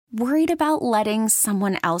Worried about letting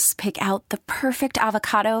someone else pick out the perfect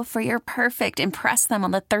avocado for your perfect impress them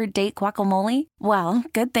on the third date guacamole? Well,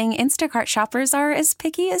 good thing Instacart shoppers are as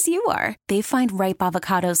picky as you are. They find ripe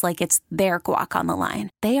avocados like it's their guac on the line.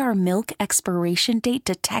 They are milk expiration date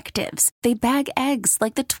detectives. They bag eggs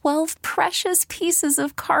like the 12 precious pieces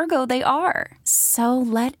of cargo they are. So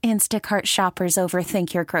let Instacart shoppers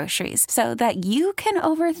overthink your groceries so that you can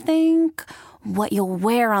overthink what you'll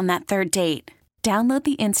wear on that third date. Download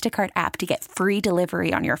the Instacart app to get free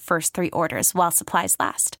delivery on your first 3 orders while supplies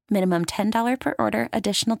last. Minimum $10 per order.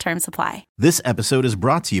 Additional terms apply. This episode is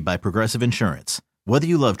brought to you by Progressive Insurance. Whether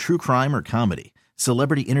you love true crime or comedy,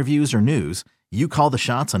 celebrity interviews or news, you call the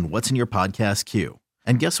shots on what's in your podcast queue.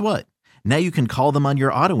 And guess what? Now you can call them on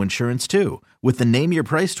your auto insurance too with the Name Your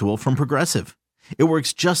Price tool from Progressive. It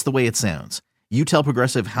works just the way it sounds. You tell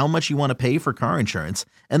Progressive how much you want to pay for car insurance,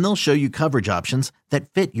 and they'll show you coverage options that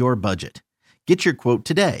fit your budget. Get your quote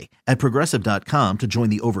today at Progressive.com to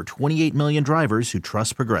join the over 28 million drivers who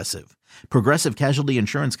trust Progressive. Progressive Casualty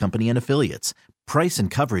Insurance Company and Affiliates. Price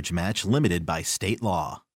and coverage match limited by state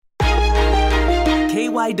law.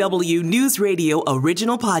 KYW News Radio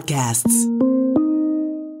original podcasts.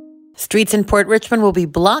 Streets in Port Richmond will be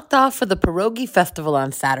blocked off for the Pierogi Festival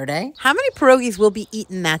on Saturday. How many pierogies will be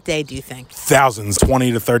eaten that day, do you think? Thousands.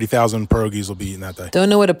 20 to 30,000 pierogies will be eaten that day. Don't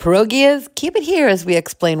know what a pierogi is? Keep it here as we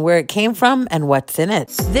explain where it came from and what's in it.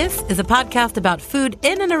 This is a podcast about food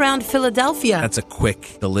in and around Philadelphia. That's a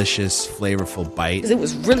quick, delicious, flavorful bite. It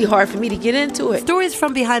was really hard for me to get into it. Stories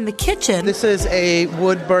from behind the kitchen. This is a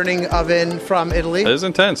wood-burning oven from Italy. It is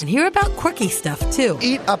intense. And hear about quirky stuff, too.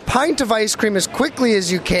 Eat a pint of ice cream as quickly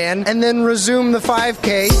as you can, and then resume the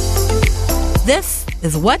 5K. This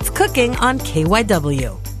is What's Cooking on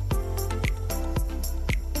KYW.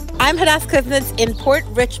 I'm Hadas Kuznits in Port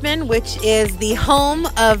Richmond, which is the home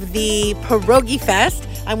of the Pierogi Fest.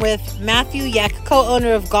 I'm with Matthew Yeck,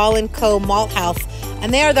 co-owner of Gaul and Co Malthouse,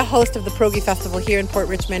 and they are the host of the Pierogi Festival here in Port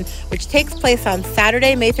Richmond, which takes place on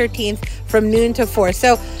Saturday, May 13th from noon to 4.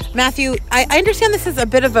 So, Matthew, I understand this is a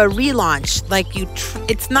bit of a relaunch. Like,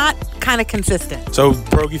 it's not kind of consistent. So,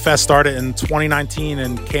 Pierogi Fest started in 2019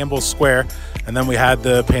 in Campbell Square, and then we had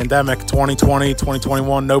the pandemic, 2020,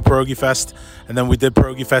 2021, no Pierogi Fest, and then we did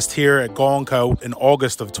Pierogi Fest here at Gaul and Co in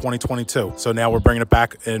August of 2022. So now we're bringing it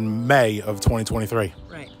back in May of 2023.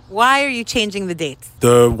 Right. Why are you changing the dates?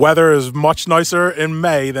 The weather is much nicer in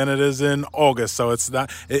May than it is in August. So it's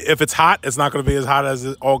not, if it's hot, it's not going to be as hot as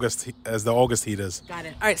the August heat is. Got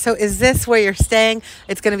it. All right. So is this where you're staying?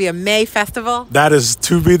 It's going to be a May festival? That is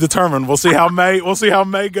to be determined. We'll see how May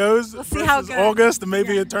goes. We'll see how it goes. August, and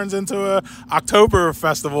maybe it turns into a October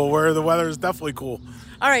festival where the weather is definitely cool.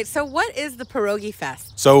 All right. So what is the Pierogi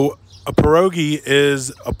Fest? So a pierogi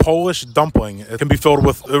is a Polish dumpling. It can be filled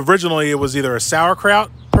with, originally it was either a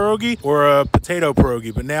sauerkraut pierogi or a potato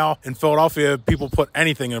pierogi, but now in Philadelphia, people put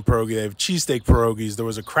anything in a pierogi. They have cheesesteak pierogis. There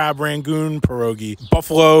was a crab rangoon pierogi,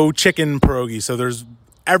 buffalo chicken pierogi. So there's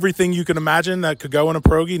everything you can imagine that could go in a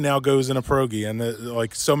pierogi now goes in a pierogi, and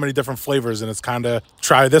like so many different flavors. And it's kind of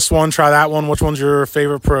try this one, try that one. Which one's your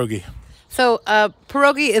favorite pierogi? So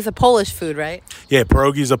pierogi is a Polish food, right? Yeah,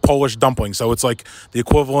 pierogi is a Polish dumpling. So it's like the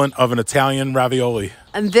equivalent of an Italian ravioli.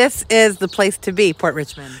 And this is the place to be, Port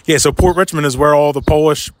Richmond. Yeah, so Port Richmond is where all the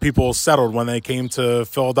Polish people settled when they came to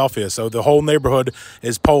Philadelphia. So the whole neighborhood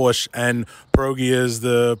is Polish, and pierogi is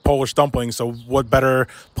the Polish dumpling. So what better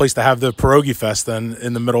place to have the Pierogi Fest than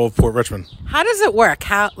in the middle of Port Richmond? How does it work?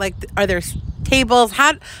 Are there tables?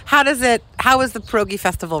 How is the Pierogi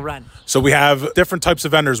Festival run? So we have different types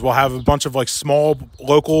of vendors. We'll have a bunch of like small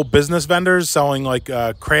local business vendors selling like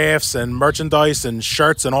crafts and merchandise and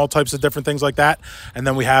shirts and all types of different things like that. And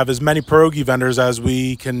then we have as many pierogi vendors as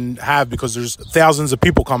we can have because there's thousands of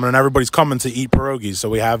people coming and everybody's coming to eat pierogis. So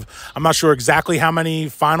we have, I'm not sure exactly how many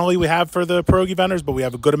finally we have for the pierogi vendors, but we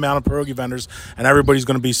have a good amount of pierogi vendors and everybody's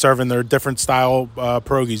going to be serving their different style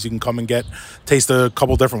pierogis. You can come and taste a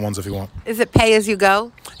couple different ones if you want. Is it pay as you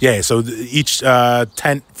go? Yeah, so each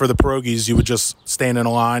tent for the pierogis, you would just stand in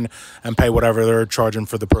a line and pay whatever they're charging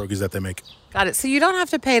for the pierogis that they make. Got it. So you don't have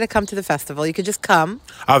to pay to come to the festival. You could just come.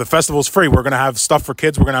 The festival's free. We're going to have stuff for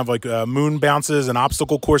kids. We're going to have like moon bounces and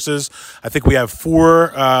obstacle courses. I think we have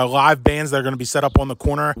 4 live bands that are going to be set up on the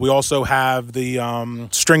corner. We also have the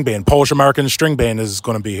string band, Polish-American string band is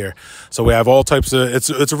going to be here. So we have all types of, it's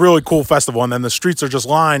a really cool festival. And then the streets are just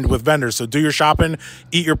lined with vendors. So do your shopping,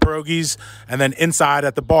 eat your pierogis, and then inside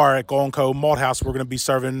at the bar at Gaul and Co Malthouse, we're going to be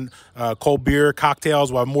serving cold beer,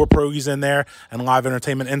 cocktails. We'll have more pierogis in there and live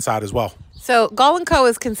entertainment inside as well. So Gaul and Co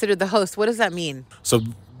is considered the host. What does that mean? So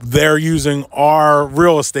they're using our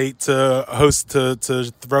real estate to host, to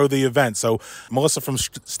throw the event. So Melissa from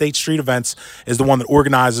State Street Events is the one that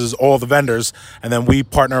organizes all the vendors, and then we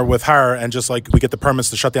partner with her, and just like we get the permits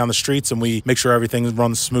to shut down the streets, and we make sure everything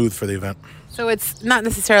runs smooth for the event. So it's not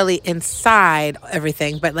necessarily inside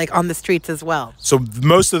everything, but like on the streets as well. So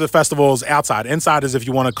most of the festival is outside. Inside is if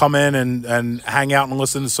you want to come in and hang out and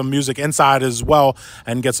listen to some music inside as well,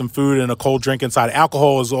 and get some food and a cold drink inside.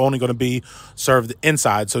 Alcohol is only going to be served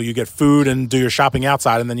inside. So you get food and do your shopping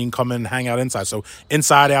outside, and then you can come in and hang out inside. So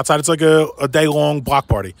inside, outside, it's like a day-long block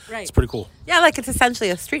party. Right. It's pretty cool. Yeah, like it's essentially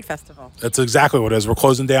a street festival. That's exactly what it is. We're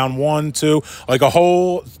closing down 1, 2, like the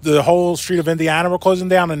whole street of Indiana we're closing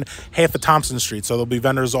down, and half of Thompson Street. So there'll be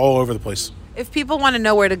vendors all over the place. If people want to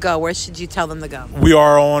know where to go, where should you tell them to go? We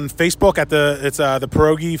are on Facebook the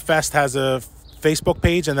Pierogi Fest has a Facebook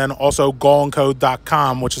page, and then also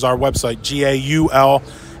gaulandco.com, which is our website,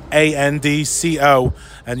 GAULANDCO,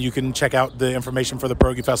 and you can check out the information for the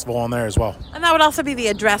Pierogi Festival on there as well. And that would also be the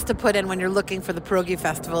address to put in when you're looking for the Pierogi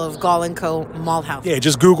Festival of Gaul and Co Malthouse. Yeah,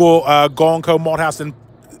 just Google Gaul and Co Malthouse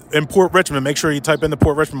in Port Richmond. Make sure you type in the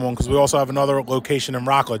Port Richmond one, because we also have another location in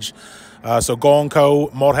Rockledge. So Gaul and Co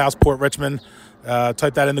Malthouse, Port Richmond.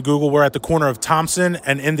 Type that into Google. We're at the corner of Thompson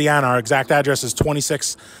and Indiana. Our exact address is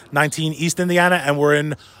 2619 East Indiana, and we're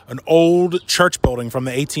in an old church building from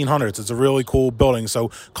the 1800s. It's a really cool building. So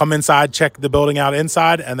come inside, check the building out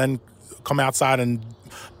inside, and then come outside and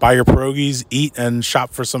buy your pierogies, eat, and shop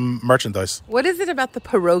for some merchandise. What is it about the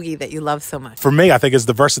pierogi that you love so much? For me, I think it's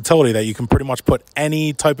the versatility that you can pretty much put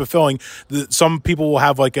any type of filling. Some people will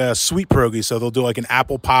have like a sweet pierogi, so they'll do like an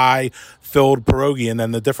apple pie filled pierogi, and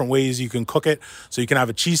then the different ways you can cook it. So you can have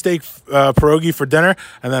a cheesesteak pierogi for dinner,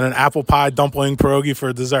 and then an apple pie dumpling pierogi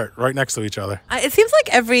for dessert, right next to each other. It seems like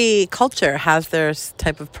every culture has their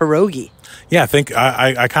type of pierogi. Yeah, I think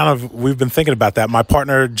we've been thinking about that. My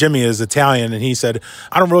partner, Jimmy, is Italian, and he said,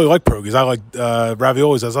 I don't really like pierogies. I like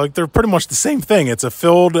raviolis. I was like, they're pretty much the same thing. It's a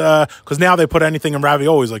filled, because now they put anything in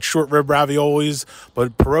raviolis, like short rib raviolis,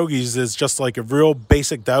 but pierogies is just like a real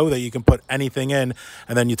basic dough that you can put anything in,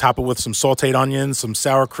 and then you top it with some sauteed onions, some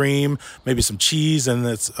sour cream, maybe some cheese, and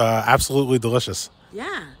it's absolutely delicious.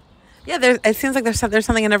 Yeah. Yeah, it seems like there's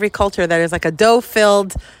something in every culture that is like a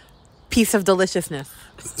dough-filled piece of deliciousness.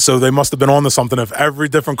 So they must have been onto something if every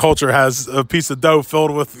different culture has a piece of dough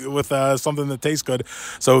filled with something that tastes good.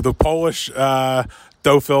 So the Polish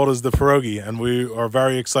dough filled is the pierogi, and we are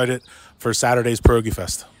very excited for Saturday's Pierogi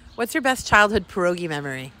Fest. What's your best childhood pierogi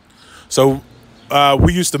memory? So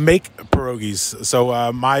we used to make pierogies.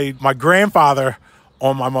 So my grandfather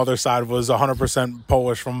on my mother's side was 100%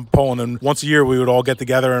 Polish from Poland, and once a year we would all get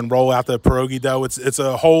together and roll out the pierogi dough. It's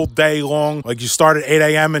a whole day long. Like you start at 8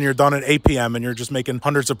 a.m. and you're done at 8 p.m. and you're just making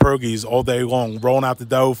hundreds of pierogies all day long, rolling out the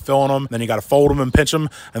dough, filling them, then you got to fold them and pinch them,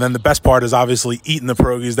 and then the best part is obviously eating the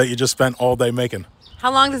pierogies that you just spent all day making.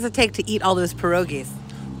 How long does it take to eat all those pierogies?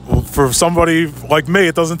 Well, for somebody like me,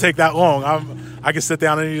 it doesn't take that long. I can sit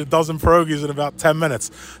down and eat a dozen pierogies in about 10 minutes.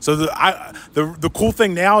 So the cool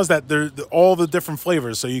thing now is that they're all the different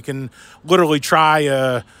flavors. So you can literally try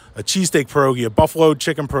a cheesesteak pierogi, a buffalo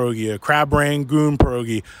chicken pierogi, a crab rangoon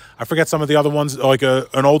pierogi. I forget some of the other ones, like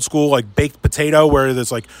an old school like baked potato where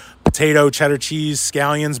there's like potato, cheddar cheese,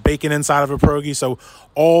 scallions, bacon inside of a pierogi. So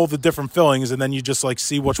all the different fillings, and then you just like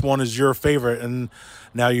see which one is your favorite, and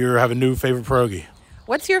now you have a new favorite pierogi.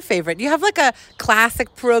 What's your favorite? Do you have like a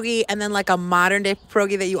classic pierogi and then like a modern day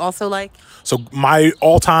pierogi that you also like? So my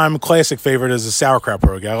all-time classic favorite is a sauerkraut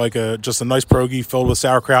pierogi. I like just a nice pierogi filled with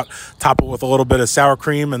sauerkraut, top it with a little bit of sour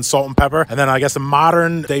cream and salt and pepper. And then I guess a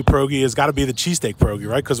modern day pierogi has got to be the cheesesteak pierogi,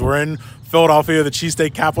 right? Because we're in Philadelphia, the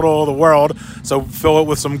cheesesteak capital of the world. So fill it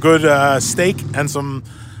with some good steak and some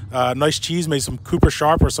nice cheese, maybe some Cooper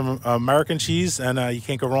Sharp or some American cheese, and you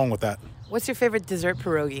can't go wrong with that. What's your favorite dessert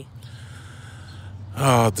pierogi?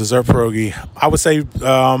 Dessert pierogi. I would say,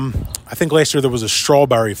 I think last year there was a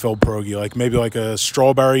strawberry filled pierogi, like maybe like a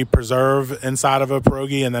strawberry preserve inside of a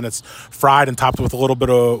pierogi, and then it's fried and topped with a little bit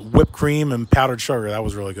of whipped cream and powdered sugar. That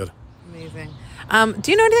was really good. Amazing.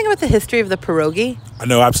 Do you know anything about the history of the pierogi? I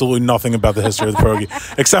know absolutely nothing about the history of the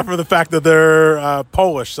pierogi, except for the fact that they're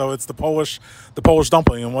Polish. So it's the Polish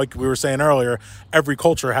dumpling. And like we were saying earlier, every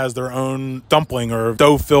culture has their own dumpling or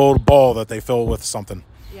dough-filled ball that they fill with something.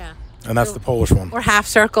 Yeah. And that's the Polish one. Or half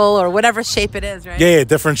circle or whatever shape it is, right? Yeah,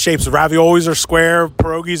 different shapes. Raviolis are square.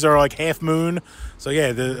 Pierogies are like half moon. So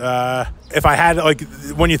yeah, if I had, like,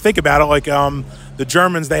 when you think about it, like the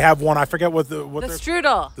Germans, they have one. I forget what the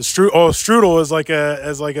strudel. The strudel is like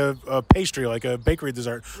a pastry, like a bakery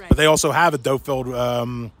dessert. Right. But they also have a dough filled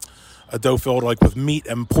like with meat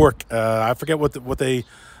and pork. I forget what they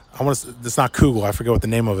It's not kugel. I forget what the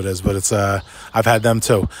name of it is, but it's I've had them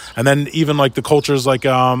too. And then even like the cultures, like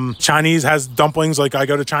Chinese has dumplings. Like I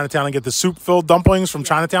go to Chinatown and get the soup-filled dumplings from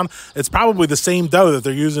Chinatown. It's probably the same dough that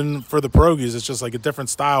they're using for the pierogies. It's just like a different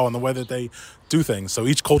style and the way that they do things. So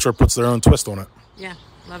each culture puts their own twist on it. Yeah,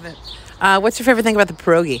 love it. What's your favorite thing about the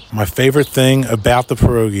pierogi? My favorite thing about the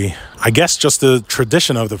pierogi, I guess just the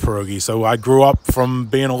tradition of the pierogi. So I grew up from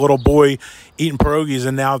being a little boy eating pierogies,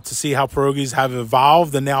 and now to see how pierogies have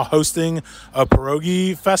evolved and now hosting a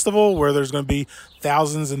pierogi festival where there's going to be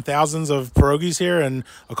thousands and thousands of pierogies here and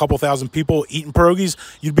a couple thousand people eating pierogies,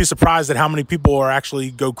 you'd be surprised at how many people are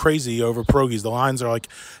actually go crazy over pierogies. The lines are like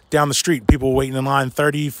down the street, people waiting in line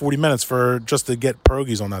 30, 40 minutes for just to get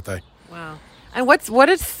pierogies on that day. Wow. And what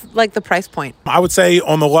is like the price point? I would say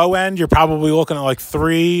on the low end, you're probably looking at like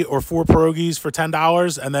 3 or 4 pierogies for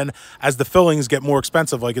 $10. And then as the fillings get more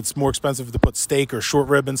expensive, like it's more expensive to put steak or short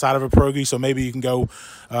rib inside of a pierogi. So maybe you can go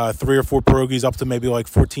 3 or 4 pierogies up to maybe like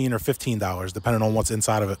 $14 or $15, depending on what's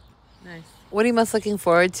inside of it. Nice. What are you most looking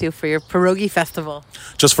forward to for your pierogi festival?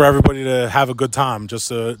 Just for everybody to have a good time. Just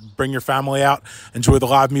to bring your family out, enjoy the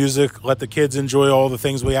live music, let the kids enjoy all the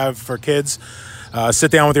things we have for kids.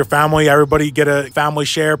 Sit down with your family. Everybody get a family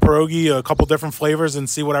share pierogi, a couple different flavors, and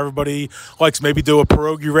see what everybody likes. Maybe do a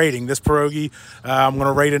pierogi rating. This pierogi, I'm going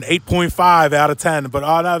to rate an 8.5 out of 10. But,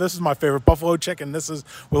 no, this is my favorite, buffalo chicken. This is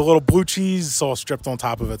with a little blue cheese sauce stripped on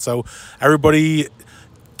top of it. So everybody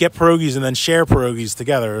get pierogies and then share pierogies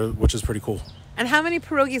together, which is pretty cool. And how many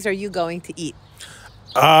pierogies are you going to eat?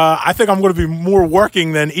 I think I'm going to be more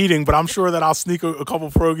working than eating, but I'm sure that I'll sneak a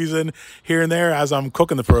couple pierogies in here and there as I'm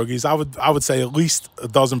cooking the pierogies. I would say at least a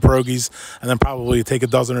dozen pierogies, and then probably take a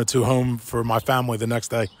dozen or 2 home for my family the next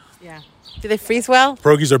day. Yeah. Do they freeze well?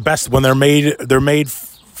 Pierogies are best when they're made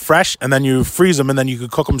fresh, and then you freeze them, and then you can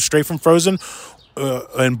cook them straight from frozen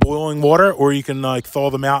in boiling water, or you can like thaw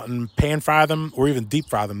them out and pan fry them, or even deep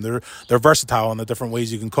fry them. They're versatile in the different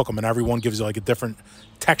ways you can cook them, and everyone gives you like a different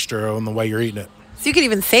texture on the way you're eating it. So you could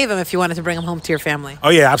even save them if you wanted to bring them home to your family. Oh,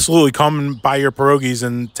 yeah, absolutely. Come and buy your pierogies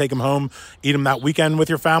and take them home, eat them that weekend with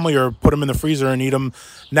your family, or put them in the freezer and eat them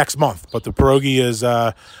next month. But the pierogi is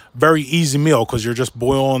a very easy meal because you're just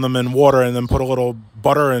boiling them in water and then put a little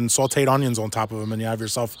butter and sauteed onions on top of them, and you have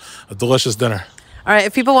yourself a delicious dinner. All right,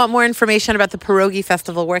 if people want more information about the Pierogi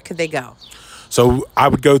Festival, where could they go? So I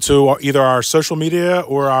would go to either our social media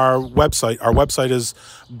or our website. Our website is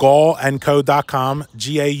gaulandco.com,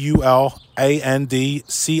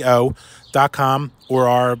 GAULANDCO.com, or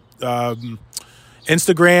our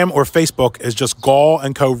Instagram or Facebook is just Gaul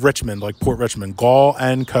and Co Richmond, like Port Richmond, Gaul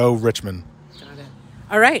and Co Richmond. Got it.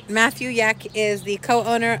 All right, Matthew Yeck is the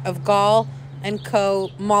co-owner of Gaul and Co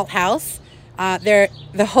Malthouse. They're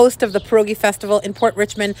the host of the Pierogi Festival in Port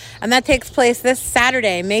Richmond, and that takes place this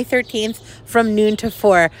Saturday, May 13th, from noon to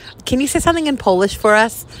 4. Can you say something in Polish for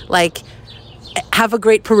us? Like, have a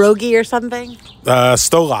great pierogi or something?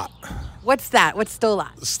 100 lat. What's that? What's 100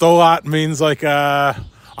 lat? 100 lat means like, I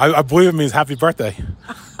believe it means happy birthday.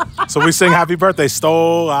 So we sing happy birthday.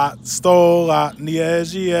 100 lat, 100 lat,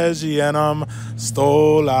 nieży, jeży, enum.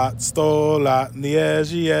 100 lat, 100 lat,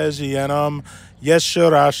 nieży, jeży, enum. Jeszcze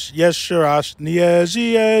raz, nieży,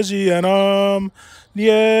 jeży, enum.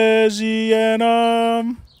 Nieży,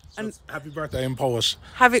 enum. Happy birthday in Polish.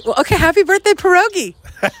 Happy birthday, pierogi.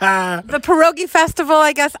 The Pierogi Festival,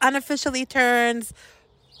 I guess, unofficially turns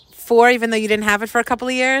 4, even though you didn't have it for a couple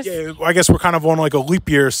of years. Yeah, I guess we're kind of on like a leap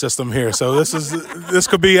year system here. So this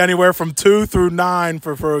could be anywhere from 2 through 9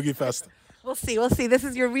 for Pierogi Fest. We'll see. This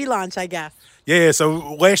is your relaunch, I guess. Yeah.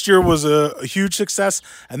 So last year was a huge success,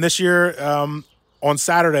 and this year on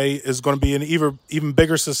Saturday is going to be an even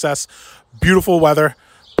bigger success. Beautiful weather,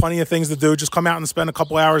 plenty of things to do. Just come out and spend a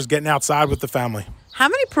couple hours getting outside with the family. How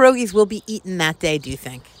many pierogis will be eaten that day, do you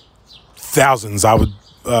think? Thousands. I would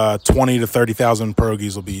 20 to 30,000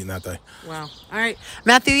 pierogies will be eaten that day. Wow. All right.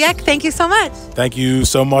 Matthew Yeck, thank you so much. Thank you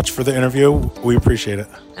so much for the interview. We appreciate it.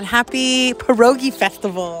 And happy Pierogi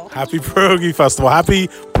Festival. Happy Pierogi Festival. Happy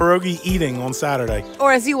pierogi eating on Saturday.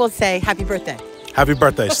 Or as you will say, happy birthday. Happy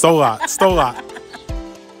birthday. 100 lat. 100 lat.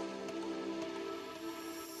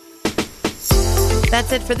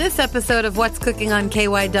 That's it for this episode of What's Cooking on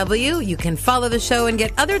KYW. You can follow the show and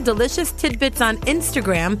get other delicious tidbits on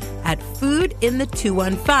Instagram at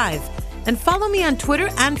foodinthe215. And follow me on Twitter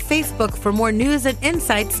and Facebook for more news and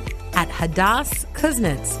insights at Hadas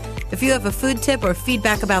Kuznits. If you have a food tip or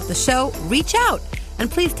feedback about the show, reach out. And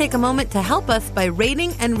please take a moment to help us by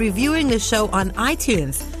rating and reviewing the show on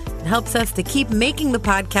iTunes. It helps us to keep making the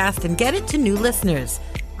podcast and get it to new listeners.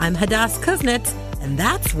 I'm Hadas Kuznits, and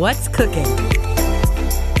that's What's Cooking.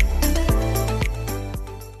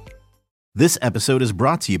 This episode is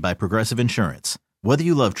brought to you by Progressive Insurance. Whether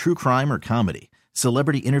you love true crime or comedy,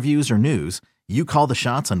 celebrity interviews or news, you call the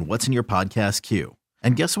shots on what's in your podcast queue.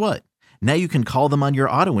 And guess what? Now you can call them on your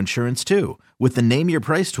auto insurance too with the Name Your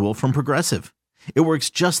Price tool from Progressive. It works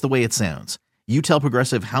just the way it sounds. You tell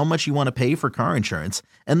Progressive how much you want to pay for car insurance,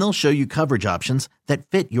 and they'll show you coverage options that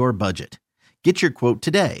fit your budget. Get your quote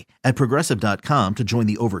today at Progressive.com to join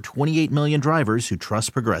the over 28 million drivers who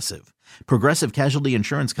trust Progressive. Progressive Casualty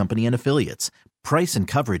Insurance Company and Affiliates. Price and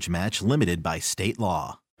coverage match limited by state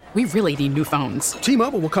law. We really need new phones.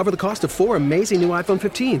 T-Mobile will cover the cost of 4 amazing new iPhone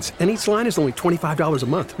 15s, and each line is only $25 a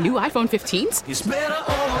month. New iPhone 15s? It's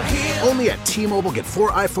better over here. Only at T-Mobile, get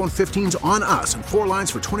 4 iPhone 15s on us and 4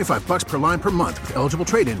 lines for $25 per line per month with eligible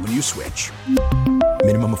trade-in when you switch.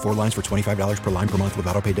 Minimum of 4 lines for $25 per line per month with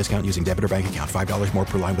autopay discount using debit or bank account. $5 more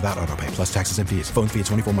per line without autopay, plus taxes and fees. Phone fee at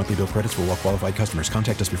 24 monthly bill credits for well-qualified customers.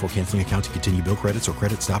 Contact us before canceling account to continue bill credits or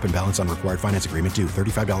credit stop and balance on required finance agreement due.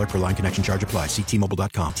 $35 per line connection charge applies. See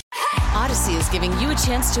T-Mobile.com. Odyssey is giving you a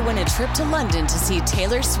chance to win a trip to London to see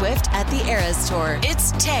Taylor Swift at the Eras Tour.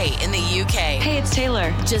 It's Tay in the UK. Hey, it's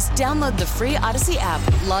Taylor. Just download the free Odyssey app,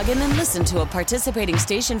 log in and listen to a participating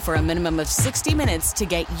station for a minimum of 60 minutes to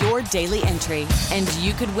get your daily entry. And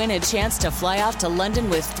you could win a chance to fly off to London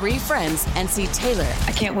with 3 friends and see Taylor.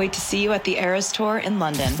 I can't wait to see you at the Eras Tour in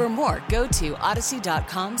London. For more, go to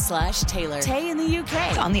odyssey.com/Taylor. Tay in the UK.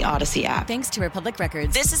 It's on the Odyssey app. Thanks to Republic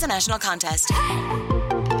Records. This is a national contest.